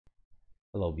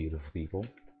Hello, beautiful people.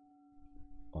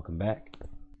 Welcome back.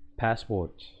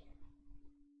 Passports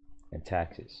and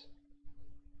taxes.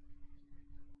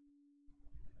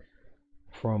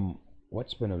 From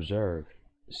what's been observed,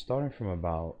 starting from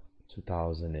about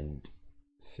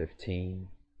 2015,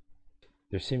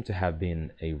 there seemed to have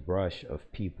been a rush of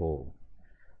people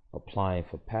applying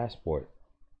for passport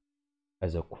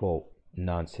as a quote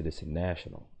non-citizen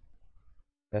national.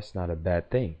 That's not a bad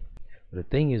thing. But the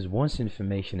thing is, once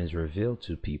information is revealed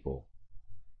to people,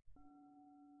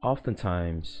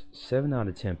 oftentimes 7 out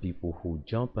of 10 people who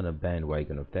jump on a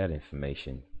bandwagon of that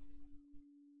information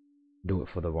do it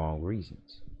for the wrong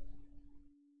reasons.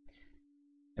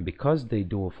 And because they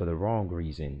do it for the wrong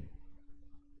reason,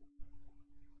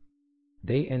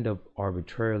 they end up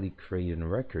arbitrarily creating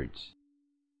records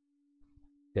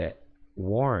that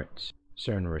warrant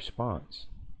certain response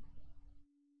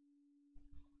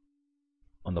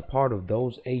on the part of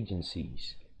those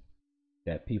agencies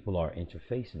that people are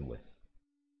interfacing with.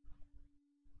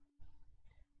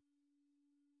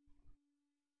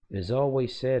 It is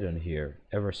always said on here,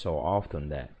 ever so often,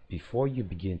 that before you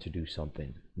begin to do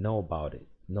something, know about it,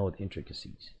 know the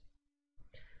intricacies.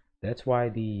 That's why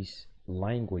these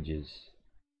languages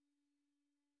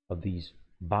of these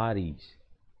bodies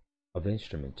of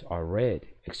instruments are read,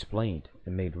 explained,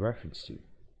 and made reference to,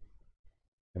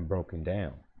 and broken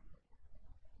down.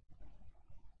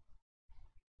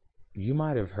 You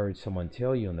might have heard someone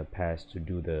tell you in the past to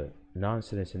do the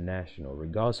non-citizen national,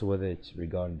 regardless of whether it's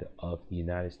regarding of the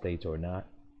United States or not.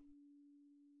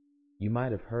 You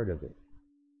might have heard of it.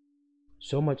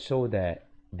 So much so that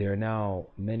there are now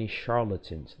many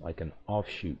charlatans, like an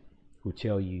offshoot, who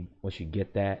tell you once you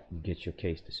get that, you get your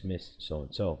case dismissed, so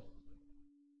and so.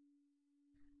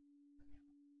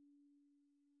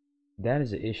 That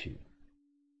is an issue.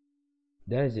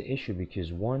 That is an issue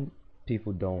because one,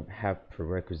 people don't have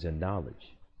prerequisite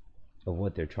knowledge of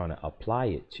what they're trying to apply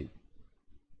it to.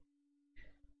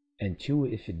 And two,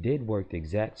 if it did work the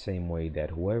exact same way that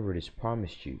whoever it is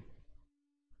promised you,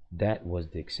 that was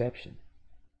the exception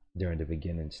during the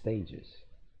beginning stages.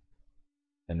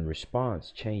 And the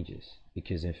response changes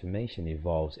because information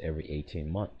evolves every 18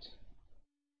 months.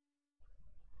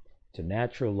 It's a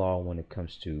natural law when it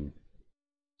comes to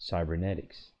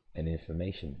cybernetics and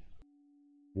information.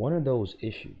 One of those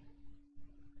issues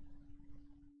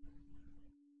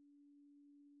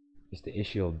is the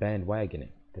issue of bandwagoning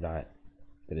that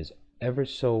is ever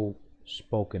so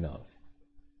spoken of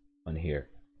on here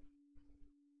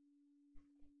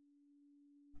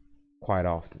quite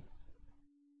often.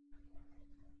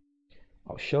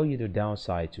 I'll show you the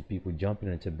downside to people jumping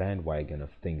into bandwagon of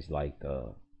things like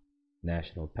the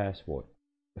national passport.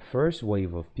 The first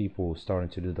wave of people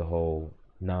starting to do the whole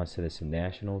non-citizen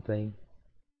national thing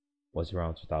was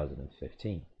around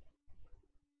 2015.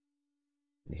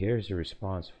 And here's the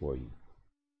response for you.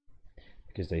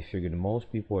 Because they figured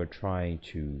most people are trying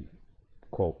to,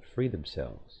 quote, free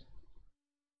themselves.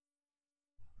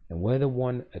 And whether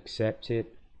one accepts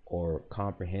it or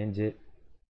comprehends it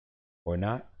or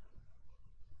not,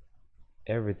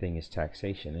 everything is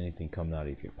taxation, anything coming out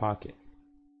of your pocket.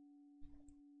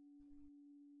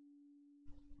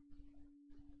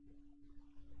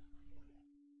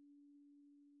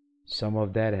 Some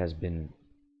of that has been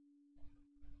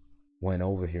went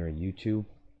over here on YouTube,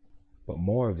 but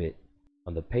more of it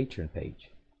on the Patreon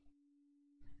page.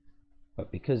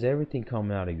 But because everything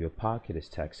coming out of your pocket is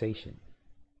taxation,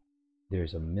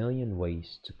 there's a million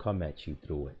ways to come at you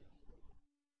through it.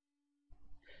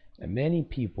 And many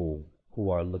people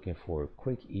who are looking for a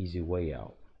quick, easy way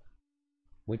out,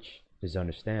 which is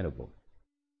understandable,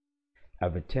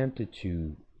 have attempted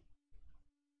to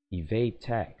evade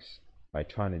tax by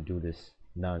trying to do this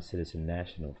non-citizen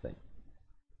national thing.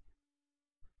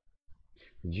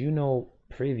 Did you know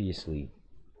previously,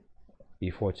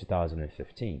 before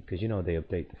 2015, because you know they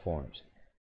update the forms,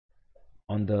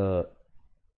 on the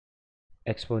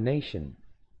explanation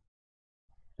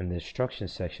and the instruction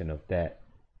section of that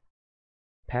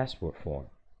passport form,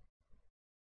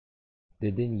 there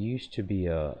didn't used to be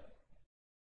a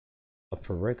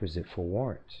prerequisite for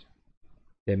warrants.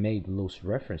 They made loose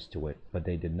reference to it, but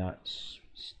they did not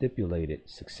stipulate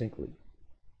it succinctly.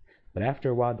 But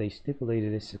after a while, they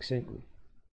stipulated it succinctly.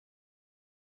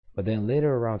 But then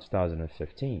later, around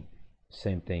 2015, the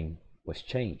same thing was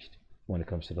changed when it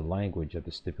comes to the language of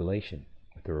the stipulation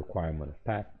with the requirement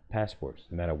of passports,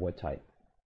 no matter what type.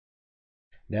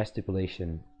 That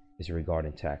stipulation is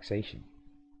regarding taxation.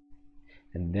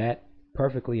 And that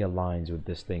perfectly aligns with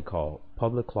this thing called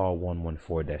Public Law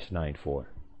 114-94,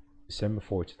 December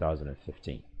 4,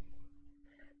 2015.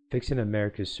 Fixing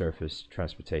America's Surface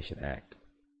Transportation Act,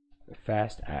 the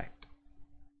FAST Act.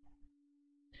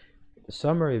 The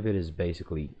summary of it is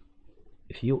basically,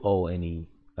 if you owe any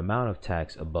amount of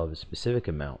tax above a specific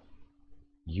amount,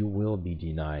 you will be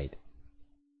denied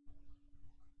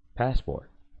passport,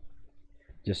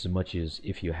 just as much as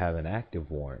if you have an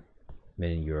active warrant,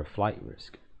 meaning you're a flight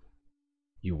risk,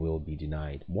 you will be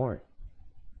denied warrant.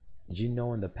 Did you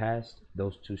know in the past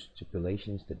those two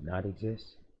stipulations did not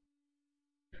exist?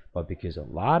 But because a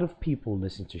lot of people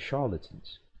listen to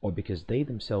charlatans, or because they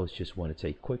themselves just want to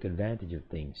take quick advantage of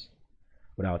things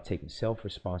without taking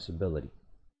self-responsibility,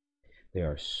 they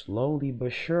are slowly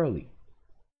but surely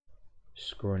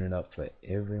screwing it up for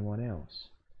everyone else.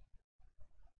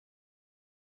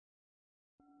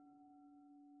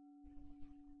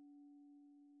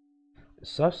 The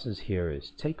substance here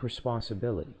is take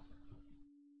responsibility.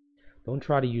 Don't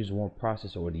try to use one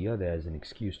process or the other as an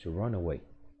excuse to run away.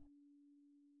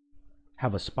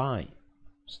 Have a spine.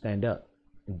 Stand up.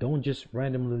 And don't just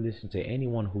randomly listen to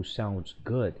anyone who sounds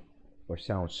good or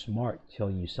sounds smart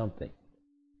telling you something.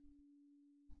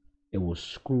 It will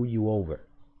screw you over.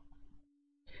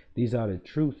 These are the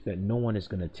truths that no one is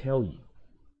going to tell you.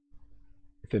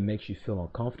 If it makes you feel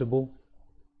uncomfortable,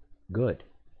 good.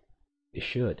 It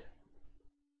should.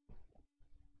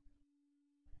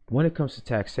 When it comes to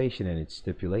taxation and its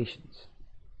stipulations,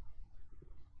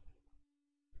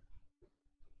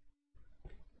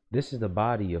 this is the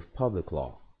body of public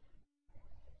law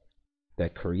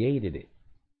that created it,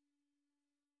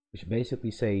 which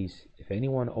basically says if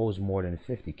anyone owes more than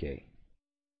 50K,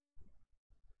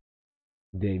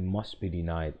 they must be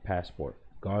denied passport,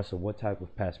 regardless of what type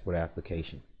of passport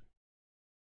application.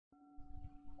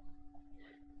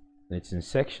 And it's in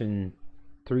section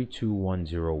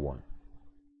 32101.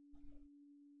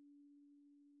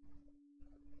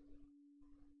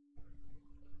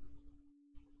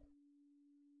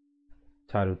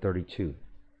 Title 32,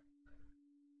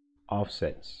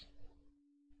 Offsets.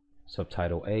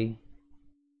 Subtitle A,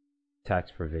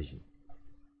 Tax Provision.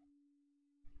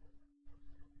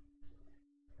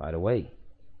 By the way,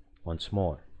 once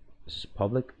more, this is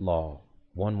Public Law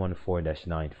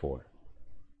 114-94.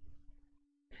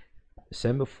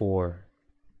 December 4,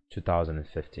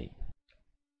 2015.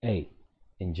 A.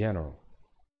 In general,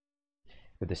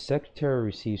 if the Secretary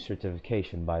receives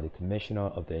certification by the Commissioner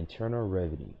of the Internal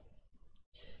Revenue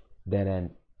that an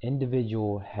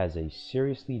individual has a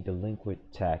seriously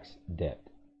delinquent tax debt,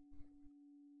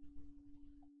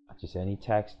 not just any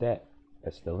tax debt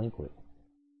that's delinquent,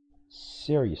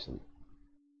 seriously.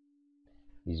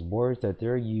 These words that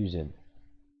they're using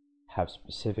have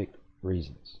specific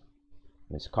reasons,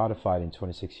 and it's codified in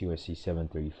 26 U.S.C.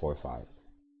 7345.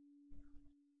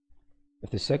 If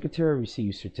the Secretary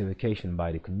receives certification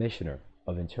by the Commissioner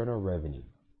of Internal Revenue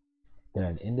that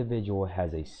an individual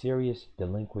has a serious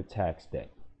delinquent tax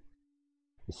debt,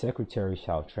 the Secretary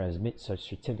shall transmit such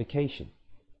certification,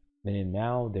 meaning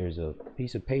now there's a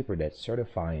piece of paper that's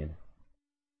certifying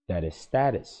that a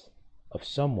status of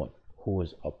someone who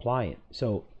is applying.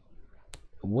 So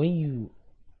when you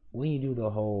do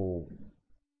the whole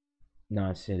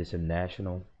non-citizen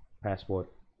national passport,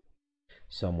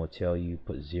 some will tell you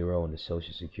put 0 in the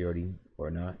Social Security or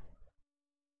not.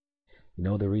 You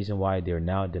know the reason why they're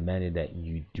now demanding that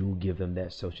you do give them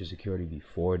that Social Security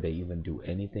before they even do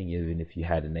anything, even if you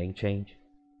had a name change?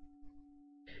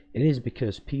 It is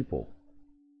because people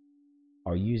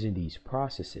are using these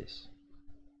processes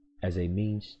as a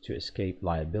means to escape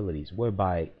liabilities,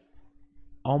 whereby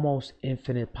almost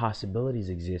infinite possibilities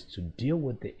exist to deal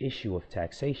with the issue of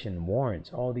taxation,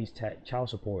 warrants, all these child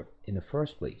support in the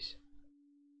first place,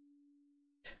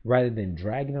 rather than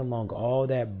dragging along all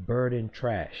that burden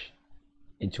trash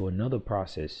into another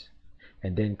process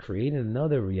and then creating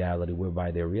another reality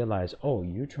whereby they realize, oh,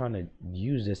 you're trying to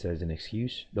use this as an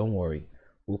excuse? Don't worry,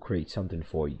 we'll create something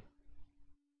for you.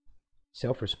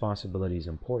 Self-responsibility is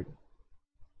important.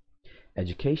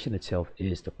 Education itself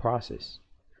is the process.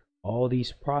 All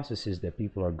these processes that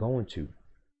people are going to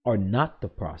are not the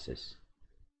process.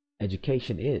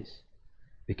 Education is.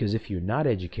 Because if you're not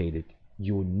educated,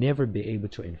 you will never be able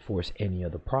to enforce any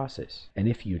other process. And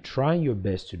if you're trying your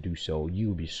best to do so, you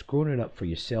will be screwing it up for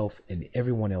yourself and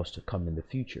everyone else to come in the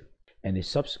future. And it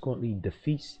subsequently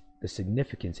defeats the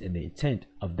significance and the intent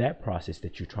of that process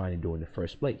that you're trying to do in the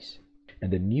first place.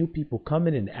 And the new people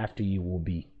coming in after you will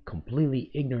be completely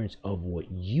ignorant of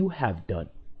what you have done.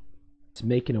 It's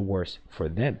making it worse for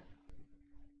them.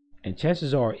 And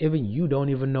chances are even you don't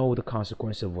even know the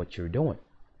consequence of what you're doing.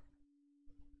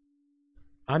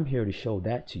 I'm here to show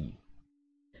that to you.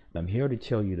 I'm here to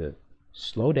tell you to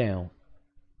slow down.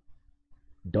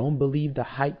 Don't believe the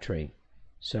hype train.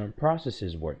 Certain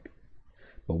processes work.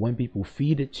 But when people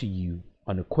feed it to you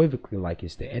unequivocally like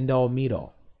it's the end all meet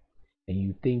all, and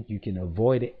you think you can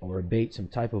avoid it or abate some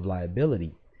type of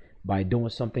liability by doing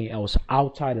something else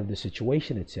outside of the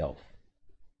situation itself.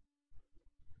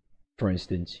 For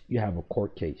instance, you have a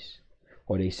court case,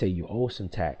 or they say you owe some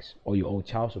tax or you owe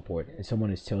child support, and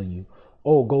someone is telling you,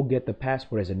 oh, go get the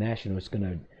passport as a national, it's going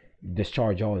to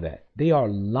discharge all of that. They are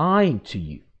lying to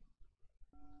you.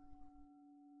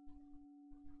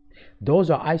 Those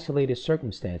are isolated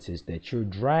circumstances that you're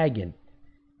dragging,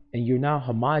 and you're now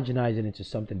homogenizing into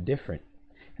something different.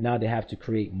 Now they have to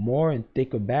create more and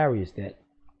thicker barriers that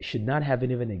should not have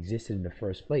even existed in the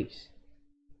first place.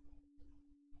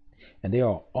 And they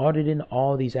are auditing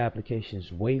all these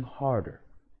applications way harder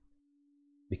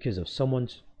because of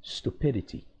someone's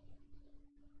stupidity.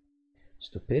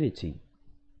 Stupidity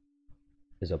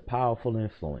is a powerful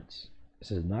influence.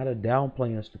 This is not a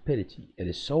downplay on stupidity. It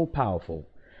is so powerful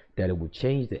that it would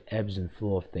change the ebbs and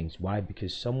flow of things. Why?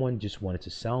 Because someone just wanted to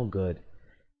sound good,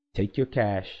 take your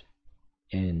cash,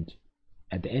 and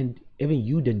at the end, even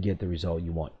you didn't get the result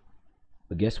you want.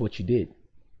 But guess what you did?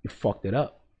 You fucked it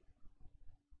up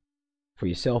for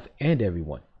yourself and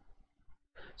everyone.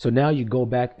 So now you go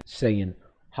back saying,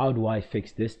 how do I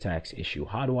fix this tax issue?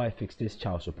 How do I fix this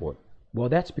child support? Well,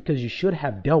 that's because you should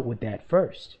have dealt with that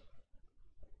first.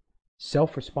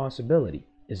 Self-responsibility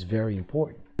is very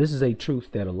important. This is a truth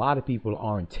that a lot of people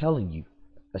aren't telling you,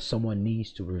 that someone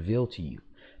needs to reveal to you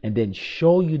and then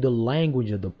show you the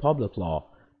language of the public law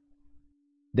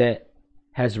that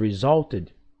has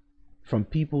resulted from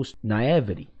people's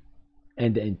naivety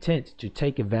and the intent to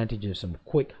take advantage of some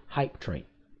quick hype train.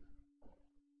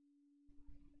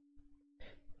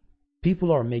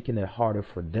 People are making it harder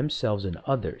for themselves and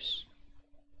others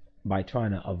by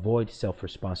trying to avoid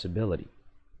self-responsibility.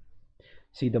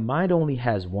 See, the mind only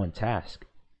has one task.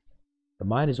 The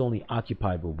mind is only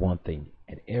occupied with one thing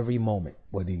at every moment,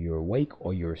 whether you're awake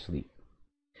or you're asleep.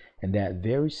 And that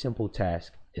very simple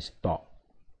task is thought.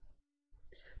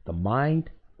 The mind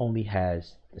only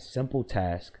has the simple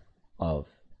task of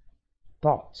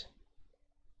thought.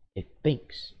 It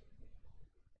thinks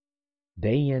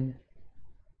day in,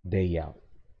 day out.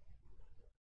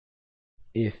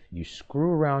 If you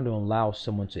screw around and allow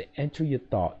someone to enter your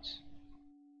thoughts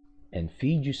and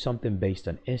feed you something based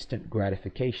on instant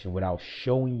gratification without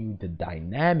showing you the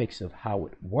dynamics of how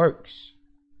it works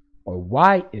or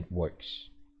why it works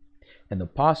and the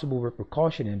possible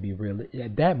repercussion, and be real,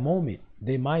 at that moment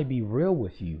they might be real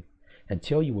with you and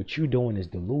tell you what you're doing is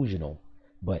delusional,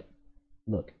 but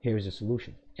look, here's the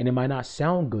solution. And it might not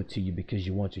sound good to you because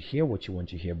you want to hear what you want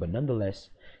to hear, but nonetheless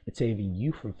it's saving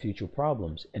you from future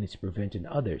problems and it's preventing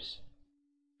others.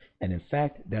 And in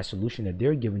fact, that solution that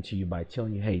they're giving to you by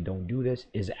telling you, hey, don't do this,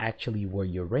 is actually where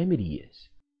your remedy is.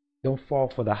 Don't fall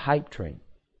for the hype train.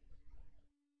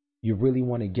 You really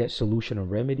want to get solution or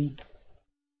remedy?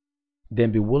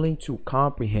 Then be willing to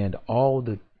comprehend all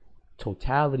the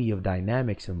totality of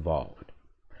dynamics involved,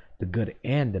 the good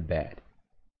and the bad,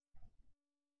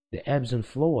 the ebbs and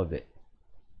flow of it.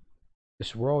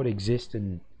 This world exists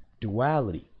in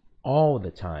duality all the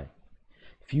time.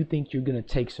 If you think you're going to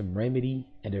take some remedy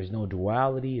and there's no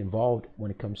duality involved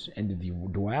when it comes to, and the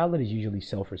duality is usually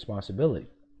self-responsibility,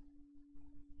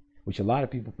 which a lot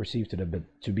of people perceive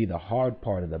to be the hard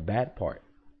part or the bad part.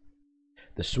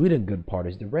 The sweet and good part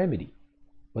is the remedy,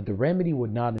 but the remedy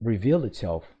would not reveal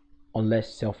itself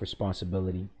unless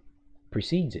self-responsibility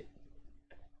precedes it.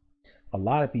 A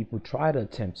lot of people try to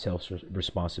attempt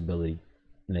self-responsibility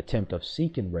in an attempt of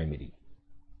seeking remedy.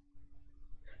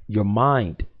 Your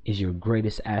mind is your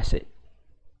greatest asset.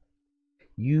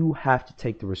 You have to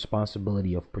take the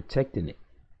responsibility of protecting it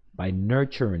by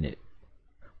nurturing it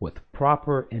with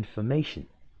proper information.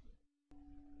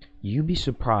 You'd be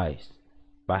surprised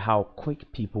by how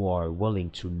quick people are willing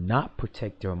to not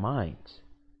protect their minds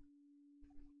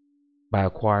by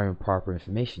acquiring proper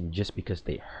information just because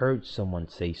they heard someone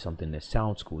say something that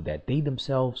sounds cool that they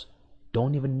themselves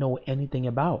don't even know anything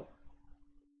about.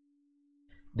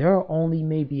 There are only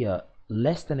maybe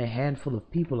less than a handful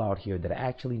of people out here that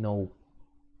actually know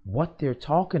what they're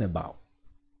talking about.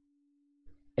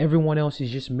 Everyone else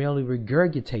is just merely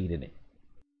regurgitating it.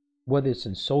 Whether it's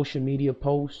in social media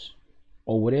posts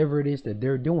or whatever it is that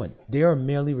they're doing, they are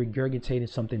merely regurgitating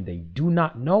something they do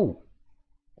not know.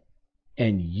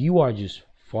 And you are just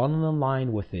falling in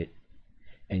line with it,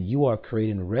 and you are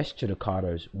creating res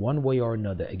judicata's one way or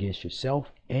another against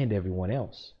yourself and everyone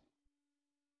else.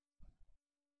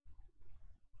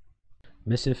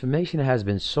 Misinformation has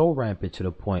been so rampant to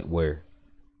the point where,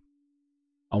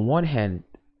 on one hand,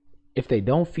 if they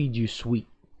don't feed you sweet,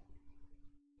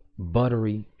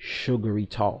 buttery, sugary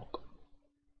talk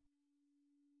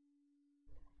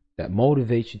that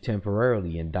motivates you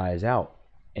temporarily and dies out,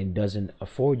 and doesn't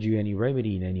afford you any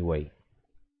remedy in any way.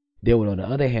 They will, on the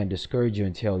other hand, discourage you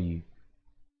and tell you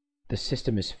the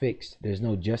system is fixed. There's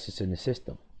no justice in the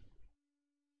system.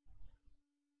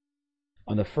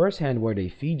 On the first hand, where they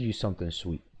feed you something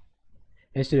sweet,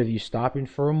 instead of you stopping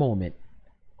for a moment,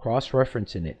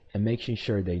 cross-referencing it, and making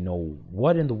sure they know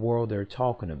what in the world they're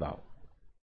talking about,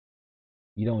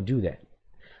 you don't do that.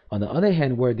 On the other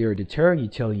hand, where they're deterring you,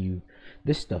 telling you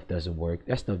this stuff doesn't work,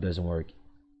 that stuff doesn't work,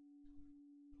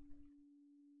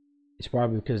 it's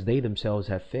probably because they themselves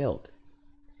have failed.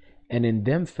 And in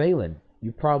them failing,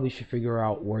 you probably should figure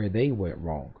out where they went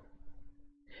wrong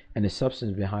and the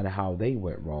substance behind how they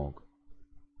went wrong.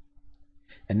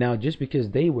 And now, just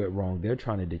because they went wrong, they're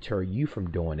trying to deter you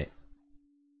from doing it.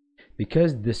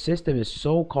 Because the system is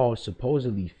so-called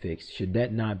supposedly fixed, should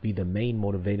that not be the main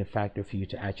motivating factor for you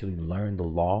to actually learn the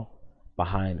law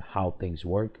behind how things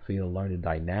work, for you to learn the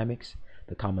dynamics,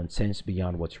 the common sense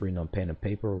beyond what's written on pen and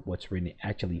paper, what's written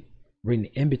actually written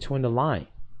in between the line?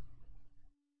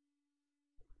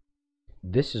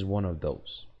 This is one of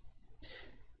those.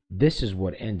 This is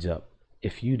what ends up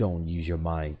if you don't use your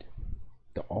mind.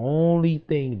 The only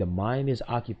thing the mind is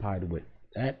occupied with,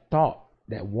 that thought,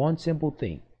 that one simple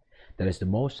thing that is the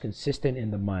most consistent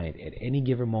in the mind at any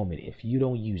given moment, if you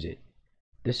don't use it,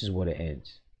 this is what it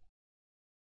ends.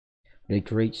 They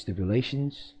create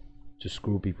stipulations to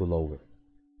screw people over.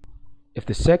 If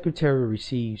the secretary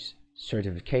receives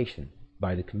certification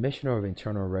by the Commissioner of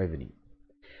Internal Revenue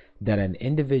that an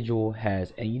individual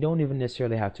has, and you don't even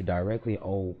necessarily have to directly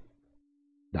owe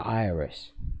the IRS,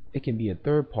 it can be a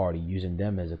third party using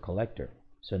them as a collector.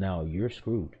 So now you're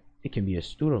screwed. It can be a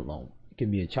student loan. It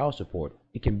can be a child support.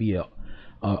 It can be a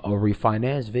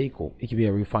refinanced vehicle. It can be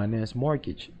a refinanced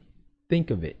mortgage. Think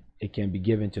of it. It can be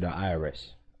given to the IRS.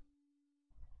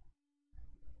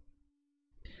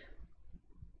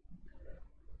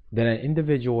 That an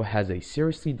individual has a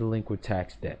seriously delinquent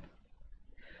tax debt.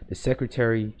 The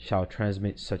Secretary shall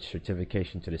transmit such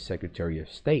certification to the Secretary of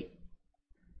State.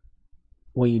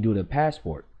 When you do the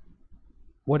passport,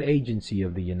 what agency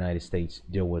of the United States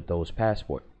deal with those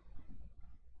passports?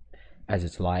 As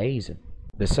its liaison,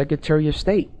 the Secretary of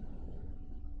State.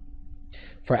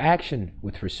 For action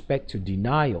with respect to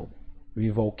denial,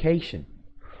 revocation,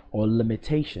 or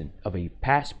limitation of a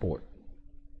passport,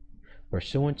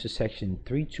 pursuant to Section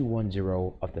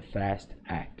 3210 of the FAST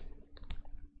Act.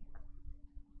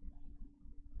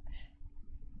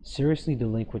 Seriously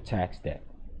delinquent tax debt.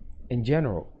 In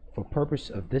general, for purpose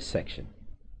of this section,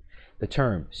 the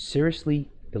term seriously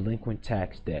delinquent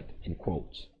tax debt, in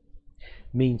quotes,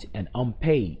 means an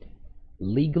unpaid,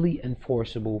 legally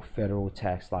enforceable federal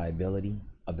tax liability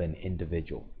of an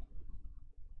individual.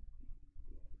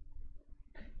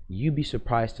 You'd be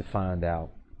surprised to find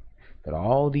out that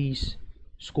all these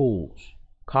schools,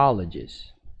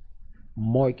 colleges,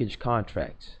 mortgage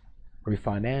contracts,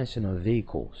 refinancing of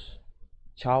vehicles,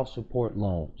 child support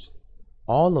loans,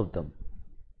 all of them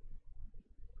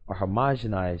are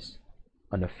homogenized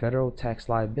under federal tax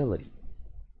liability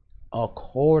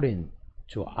according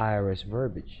to IRS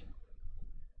verbiage.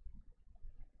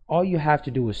 All you have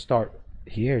to do is start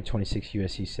here, 26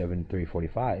 U.S.C.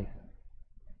 7345,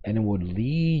 and it would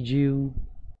lead you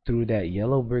through that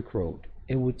yellow brick road.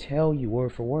 It would tell you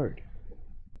word for word.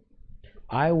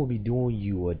 I will be doing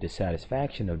you a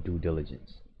dissatisfaction of due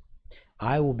diligence.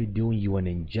 I will be doing you an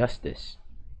injustice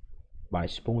by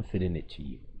spoon-feeding it to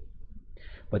you.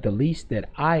 But the least that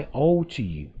I owe to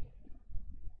you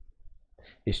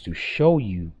is to show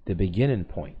you the beginning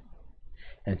point,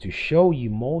 and to show you,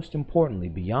 most importantly,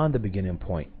 beyond the beginning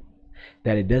point,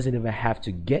 that it doesn't even have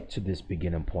to get to this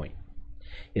beginning point.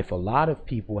 If a lot of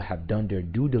people have done their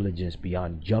due diligence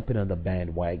beyond jumping on the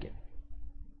bandwagon,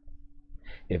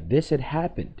 if this had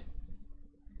happened,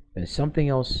 then something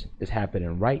else is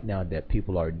happening right now that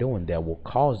people are doing that will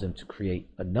cause them to create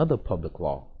another public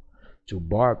law to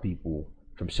bar people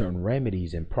from certain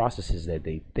remedies and processes that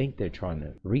they think they're trying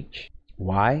to reach.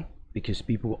 Why? Because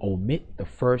people omit the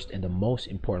first and the most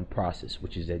important process,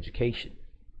 which is education.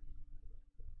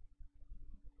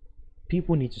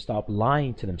 People need to stop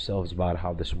lying to themselves about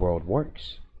how this world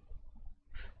works.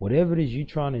 Whatever it is you're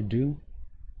trying to do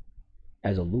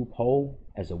as a loophole,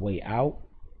 as a way out,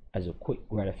 as a quick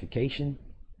gratification,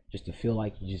 just to feel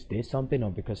like you just did something,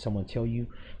 or because someone tell you,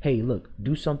 hey, look,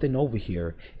 do something over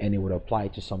here, and it would apply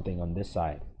to something on this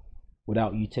side,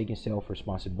 without you taking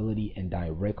self-responsibility and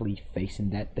directly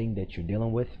facing that thing that you're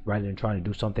dealing with, rather than trying to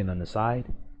do something on the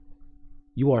side,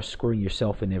 you are screwing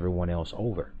yourself and everyone else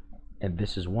over. And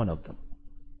this is one of them.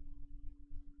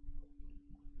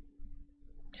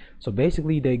 So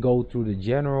basically, they go through the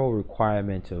general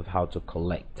requirement of how to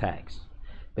collect tax.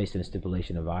 based on the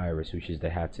stipulation of IRS, which is they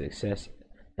have to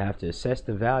assess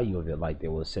the value of it like they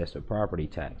will assess a property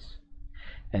tax.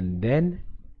 And then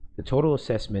the total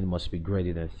assessment must be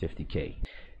greater than 50K.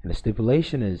 And the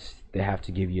stipulation is they have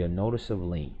to give you a notice of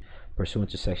lien pursuant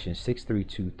to section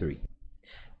 6323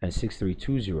 and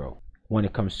 6320 when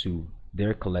it comes to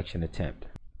their collection attempt.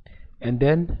 And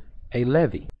then a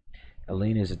levy. A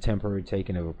lien is a temporary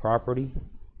taking of a property.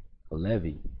 A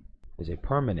levy is a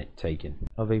permanent taking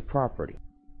of a property.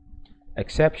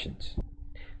 Exceptions,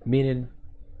 meaning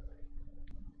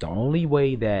the only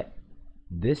way that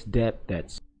this debt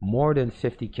that's more than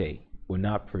 50K will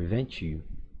not prevent you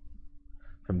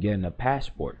from getting a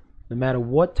passport, no matter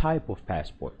what type of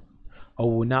passport,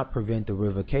 or will not prevent the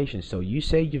revocation. So you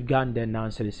say you've gotten that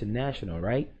non-citizen national,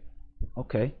 right?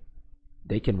 Okay,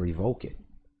 they can revoke it.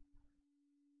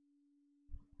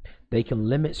 They can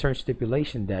limit certain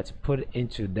stipulation that's put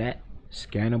into that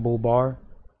scannable bar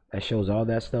that shows all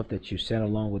that stuff that you sent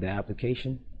along with the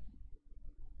application,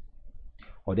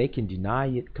 or they can deny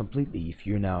it completely if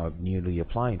you're now newly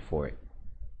applying for it.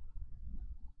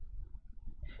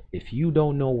 If you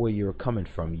don't know where you're coming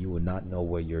from, you will not know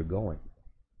where you're going.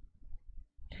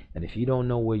 And if you don't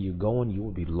know where you're going, you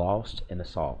will be lost in the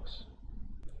sauce.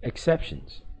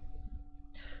 Exceptions.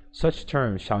 Such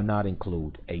terms shall not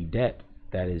include a debt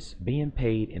that is being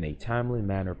paid in a timely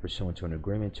manner pursuant to an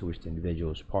agreement to which the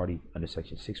individual is party under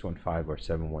section 615 or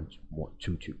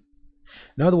 7122.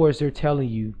 In other words, they're telling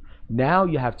you now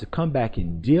you have to come back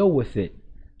and deal with it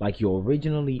like you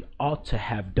originally ought to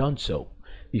have done so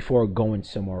before going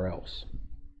somewhere else.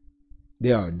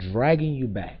 They are dragging you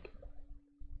back.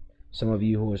 Some of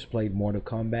you who has played Mortal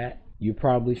Kombat, you're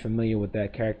probably familiar with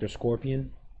that character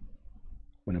Scorpion.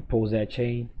 When it pulls that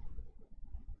chain,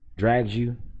 drags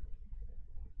you,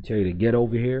 tell you to get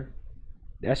over here.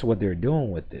 That's what they're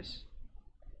doing with this.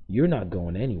 You're not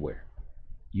going anywhere.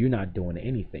 You're not doing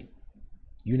anything.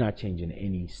 You're not changing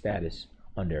any status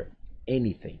under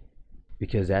anything,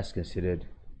 because that's considered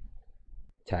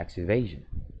tax evasion.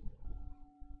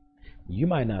 You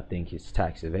might not think it's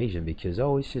tax evasion because,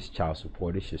 oh, it's just child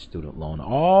support, it's just student loan,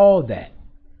 all that.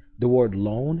 The word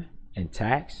loan and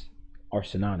tax are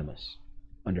synonymous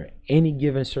under any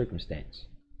given circumstance.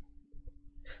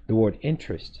 The word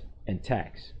interest and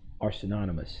tax are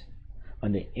synonymous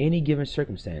under any given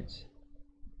circumstance.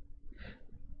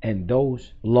 And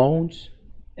those loans,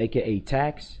 aka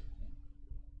tax,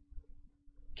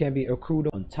 can be accrued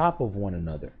on top of one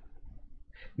another,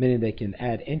 meaning they can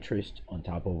add interest on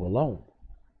top of a loan.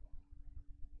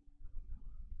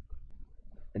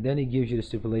 And then he gives you the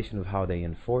stipulation of how they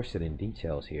enforce it in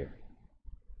details here.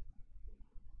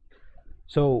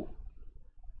 So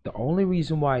the only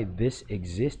reason why this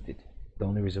existed, the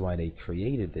only reason why they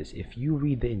created this, if you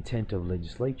read the intent of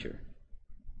legislature,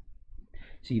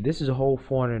 see, this is a whole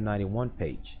 491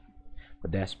 page,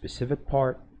 but that specific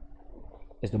part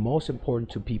is the most important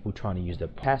to people trying to use the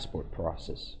passport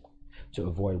process to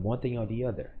avoid one thing or the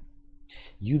other.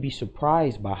 You'd be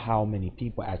surprised by how many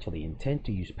people actually intend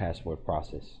to use passport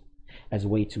process as a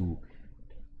way to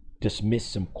dismiss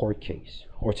some court case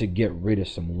or to get rid of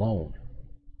some loan.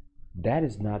 That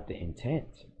is not the intent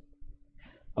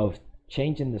of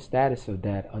changing the status of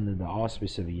that under the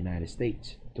auspice of the United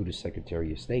States through the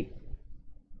Secretary of State.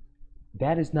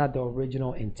 That is not the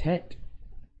original intent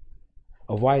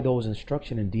of why those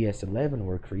instructions in DS-11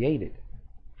 were created.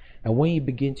 And when you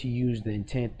begin to use the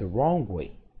intent the wrong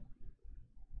way,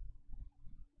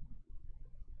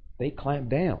 they clamp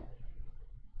down.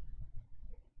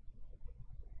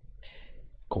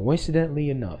 Coincidentally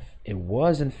enough, it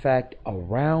was in fact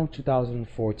around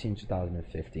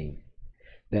 2014-2015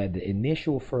 that the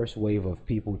initial first wave of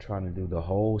people trying to do the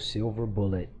whole silver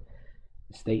bullet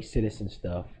state citizen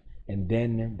stuff, and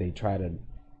then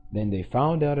they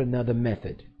found out another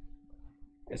method.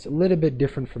 It's a little bit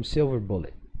different from silver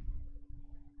bullet.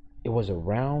 It was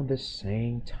around the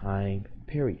same time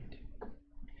period.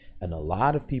 And a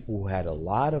lot of people who had a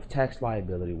lot of tax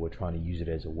liability were trying to use it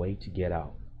as a way to get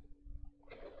out.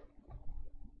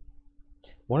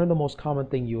 One of the most common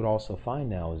things you would also find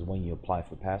now is when you apply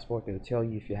for passport, they'll tell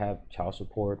you if you have child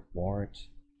support, warrants,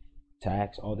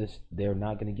 tax, all this, they're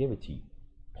not going to give it to you.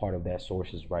 Part of that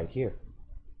source is right here.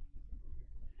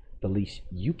 The least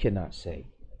you cannot say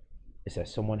is that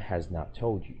someone has not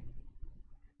told you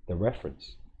the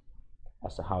reference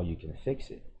as to how you can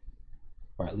fix it,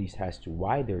 or at least as to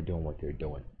why they're doing what they're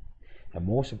doing. And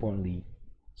most importantly,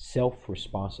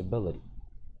 self-responsibility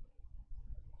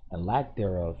and lack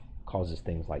thereof causes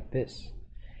things like this.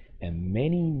 And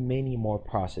many more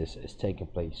processes is taking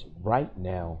place right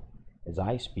now as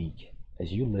I speak,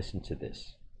 as you listen to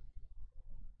this.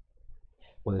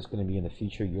 whether it's going to be in the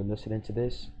future you're listening to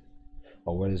this,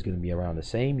 or whether it's going to be around the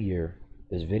same year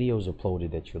there's videos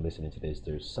uploaded that you're listening to this,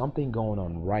 there's something going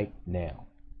on right now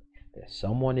that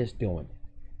someone is doing,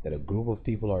 that a group of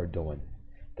people are doing,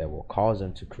 that will cause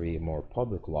them to create more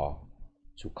public law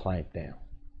to clamp down.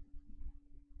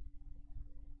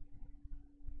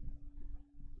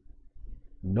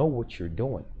 Know what you're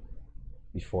doing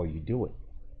before you do it.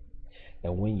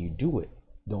 And when you do it,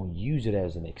 don't use it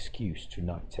as an excuse to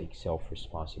not take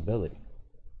self-responsibility.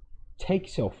 Take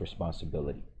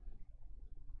self-responsibility.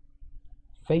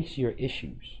 Face your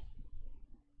issues.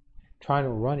 Trying to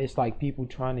run, it's like people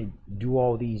trying to do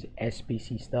all these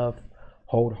SBC stuff,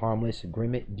 hold harmless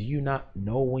agreement. Do you not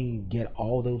know when you get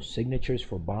all those signatures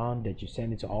for bond that you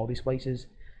send into all these places?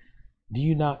 Do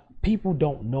you not? People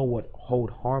don't know what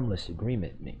hold harmless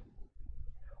agreement means.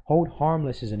 Hold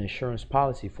harmless is an insurance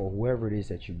policy for whoever it is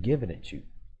that you're giving it to.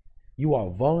 You are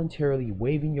voluntarily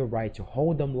waiving your right to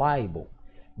hold them liable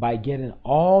by getting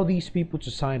all these people to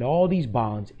sign all these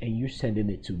bonds and you're sending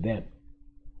it to them.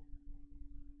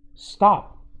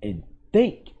 Stop and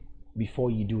think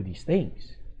before you do these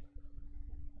things.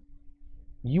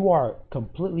 You are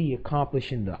completely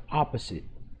accomplishing the opposite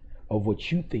of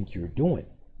what you think you're doing.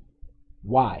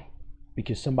 Why?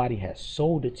 Because somebody has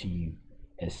sold it to you.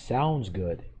 It sounds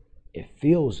good. It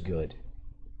feels good.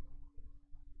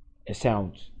 It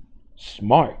sounds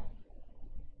smart.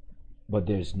 But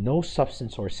there's no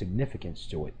substance or significance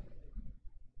to it.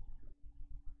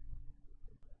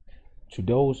 To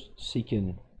those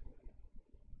seeking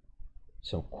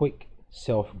some quick,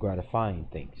 self-gratifying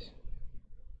things,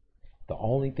 the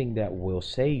only thing that will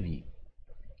save you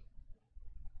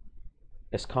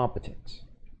is competence.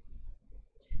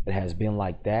 It has been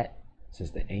like that since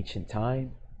the ancient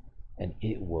time, and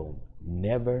it will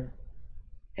never,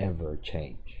 ever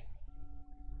change.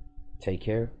 Take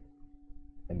care,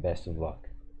 and best of luck.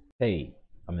 Hey,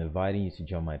 I'm inviting you to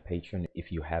join my Patreon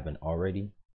if you haven't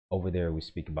already. Over there, we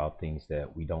speak about things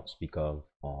that we don't speak of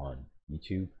on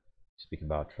YouTube. We speak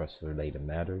about trust-related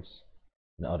matters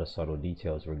and other subtle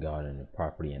details regarding the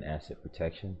property and asset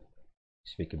protection. We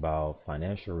speak about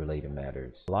financial-related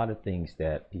matters. A lot of things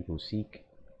that people seek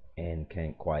and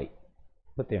can't quite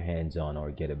put their hands on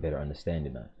or get a better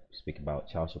understanding of. We speak about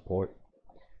child support,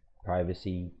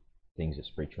 privacy, things of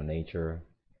spiritual nature,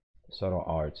 subtle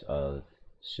arts of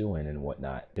suing and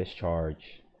whatnot,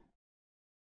 discharge,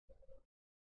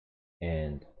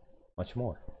 and much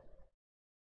more.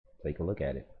 Take a look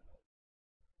at it.